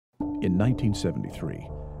In 1973,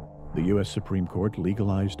 the U.S. Supreme Court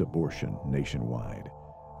legalized abortion nationwide.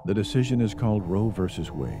 The decision is called Roe v.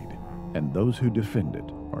 Wade, and those who defend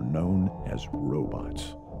it are known as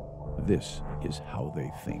robots. This is how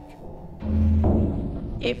they think.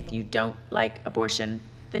 If you don't like abortion,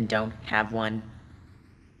 then don't have one.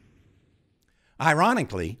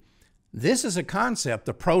 Ironically, this is a concept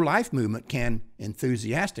the pro-life movement can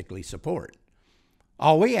enthusiastically support.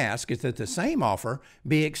 All we ask is that the same offer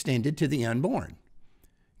be extended to the unborn.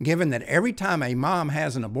 Given that every time a mom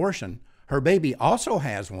has an abortion, her baby also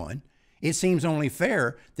has one, it seems only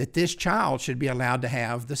fair that this child should be allowed to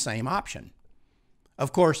have the same option.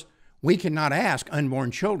 Of course, we cannot ask unborn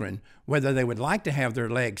children whether they would like to have their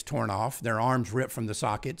legs torn off, their arms ripped from the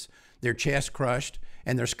sockets, their chest crushed,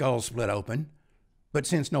 and their skulls split open. But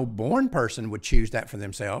since no born person would choose that for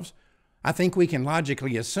themselves, I think we can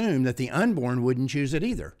logically assume that the unborn wouldn't choose it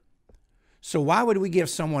either. So why would we give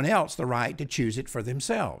someone else the right to choose it for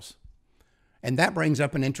themselves? And that brings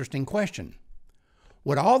up an interesting question.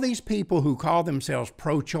 Would all these people who call themselves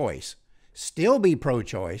pro-choice still be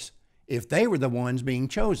pro-choice if they were the ones being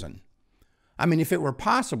chosen? I mean, if it were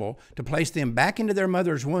possible to place them back into their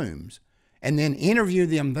mother's wombs and then interview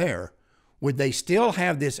them there, would they still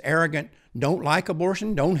have this arrogant, don't like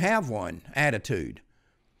abortion, don't have one attitude?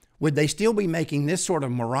 Would they still be making this sort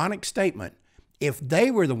of moronic statement if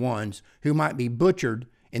they were the ones who might be butchered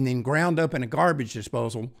and then ground up in a garbage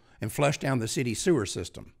disposal and flushed down the city sewer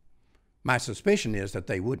system? My suspicion is that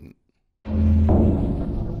they wouldn't.